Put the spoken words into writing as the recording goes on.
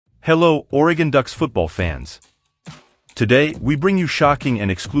Hello, Oregon Ducks football fans. Today, we bring you shocking and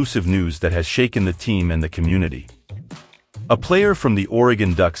exclusive news that has shaken the team and the community. A player from the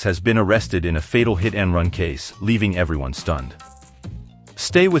Oregon Ducks has been arrested in a fatal hit-and-run case, leaving everyone stunned.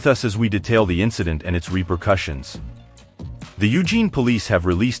 Stay with us as we detail the incident and its repercussions. The Eugene police have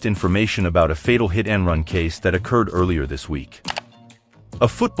released information about a fatal hit-and-run case that occurred earlier this week. A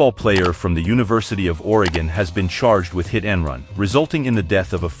football player from the University of Oregon has been charged with hit-and-run, resulting in the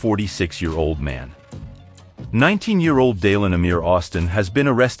death of a 46-year-old man. 19-year-old Daylen Amir Austin has been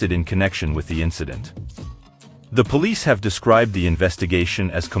arrested in connection with the incident. The police have described the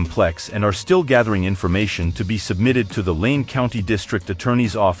investigation as complex and are still gathering information to be submitted to the Lane County District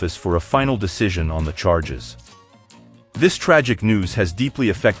Attorney's Office for a final decision on the charges. This tragic news has deeply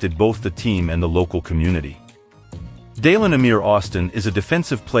affected both the team and the local community. Daylen Amir Austin is a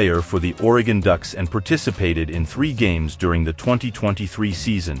defensive player for the Oregon Ducks and participated in 3 games during the 2023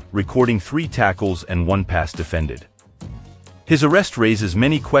 season, recording 3 tackles and 1 pass defended. His arrest raises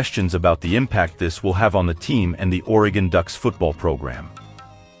many questions about the impact this will have on the team and the Oregon Ducks football program.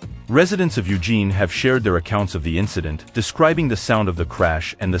 Residents of Eugene have shared their accounts of the incident, describing the sound of the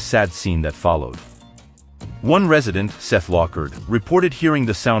crash and the sad scene that followed. One resident, Seth Lockard, reported hearing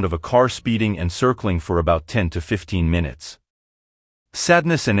the sound of a car speeding and circling for about 10 to 15 minutes.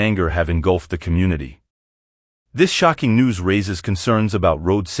 Sadness and anger have engulfed the community. This shocking news raises concerns about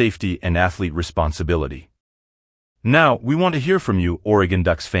road safety and athlete responsibility. Now, we want to hear from you, Oregon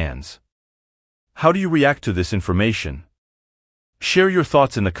Ducks fans. How do you react to this information? Share your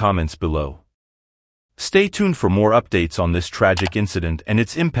thoughts in the comments below. Stay tuned for more updates on this tragic incident and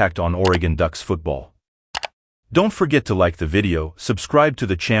its impact on Oregon Ducks football. Don't forget to like the video, subscribe to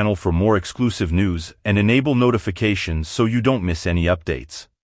the channel for more exclusive news, and enable notifications so you don't miss any updates.